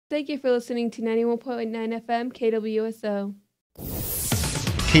Thank you for listening to 91.9 FM KWSO.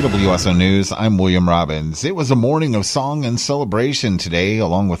 KWSO News, I'm William Robbins. It was a morning of song and celebration today,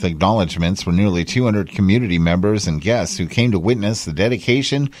 along with acknowledgments for nearly 200 community members and guests who came to witness the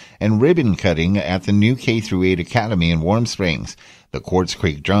dedication and ribbon cutting at the new K-8 Academy in Warm Springs. The Quartz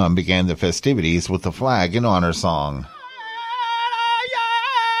Creek Drum began the festivities with the flag and honor song.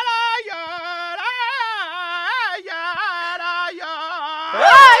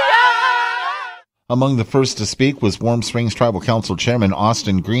 Among the first to speak was Warm Springs Tribal Council Chairman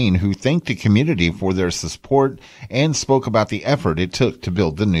Austin Green, who thanked the community for their support and spoke about the effort it took to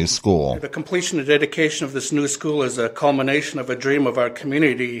build the new school. The completion and dedication of this new school is a culmination of a dream of our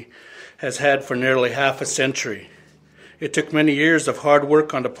community has had for nearly half a century. It took many years of hard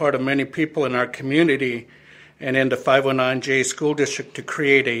work on the part of many people in our community and in the 509J School District to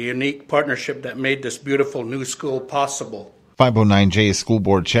create a unique partnership that made this beautiful new school possible. 509J School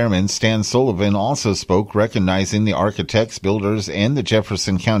Board Chairman Stan Sullivan also spoke, recognizing the architects, builders, and the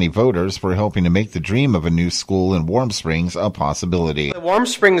Jefferson County voters for helping to make the dream of a new school in Warm Springs a possibility. The Warm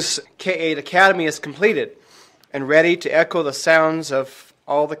Springs K-8 Academy is completed and ready to echo the sounds of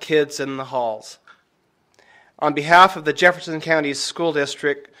all the kids in the halls. On behalf of the Jefferson County School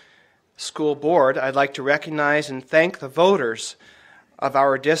District School Board, I'd like to recognize and thank the voters of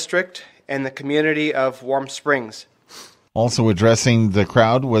our district and the community of Warm Springs. Also addressing the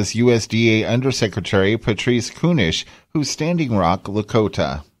crowd was USDA Undersecretary Patrice Kunish, who's Standing Rock,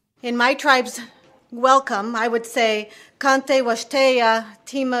 Lakota. In my tribe's welcome, I would say, Kante Washteya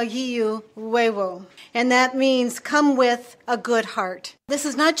Tima Yiu Wewo. And that means come with a good heart. This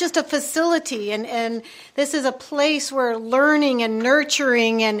is not just a facility, and this is a place where learning and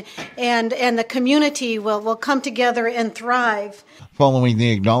nurturing and the community will come together and thrive. Following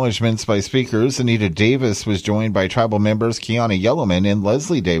the acknowledgments by speakers, Anita Davis was joined by tribal members Kiana Yellowman and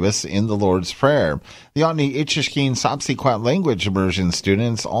Leslie Davis in the Lord's Prayer. The Otni Itchishkin Sapsiquat language immersion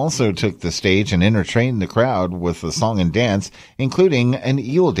students also took the stage and entertained the crowd with a song and dance, including an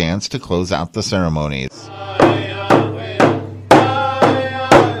eel dance to close out the ceremonies.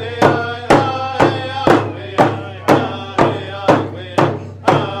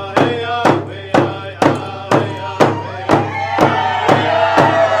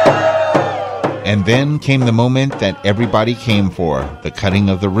 And then came the moment that everybody came for, the cutting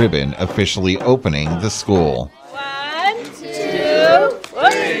of the ribbon, officially opening the school. 1, 2,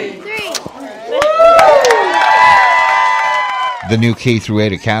 3. The new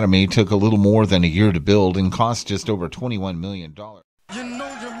K-8 Academy took a little more than a year to build and cost just over $21 million.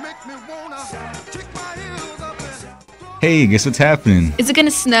 Hey, guess what's happening? Is it gonna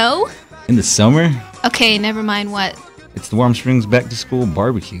snow? In the summer? Okay, never mind. What? It's the Warm Springs Back to School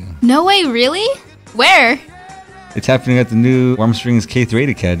Barbecue. No way, really? Where? It's happening at the new Warm Springs K-8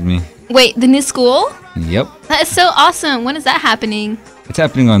 Academy. Wait, the new school? Yep. That is so awesome. When is that happening? It's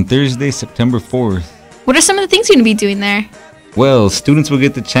happening on Thursday, September 4th. What are some of the things you're gonna be doing there? Well, students will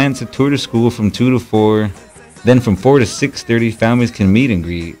get the chance to tour the school from 2 to 4. Then from 4 to 6:30, families can meet and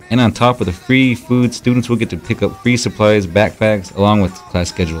greet. And on top of the free food, students will get to pick up free supplies, backpacks, along with class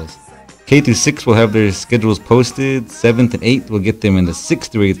schedules. K through 6 will have their schedules posted. 7th and 8th will get them in the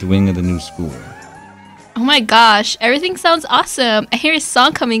 6th through 8th wing of the new school. Oh my gosh, everything sounds awesome. I hear a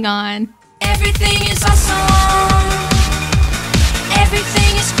song coming on. Everything is awesome.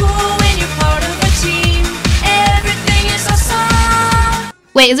 Everything is cool when you're part of a team. Everything is awesome.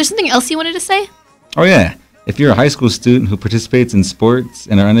 Wait, is there something else you wanted to say? Oh yeah, if you're a high school student who participates in sports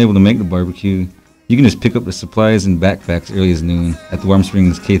and are unable to make the barbecue, you can just pick up the supplies and backpacks early as noon at the Warm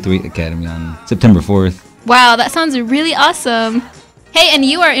Springs K-8 Academy on September 4th. Wow, that sounds really awesome. Hey, and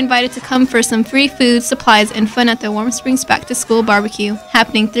you are invited to come for some free food, supplies, and fun at the Warm Springs Back to School Barbecue,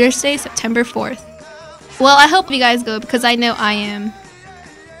 happening Thursday, September 4th. Well, I hope you guys go because I know I am.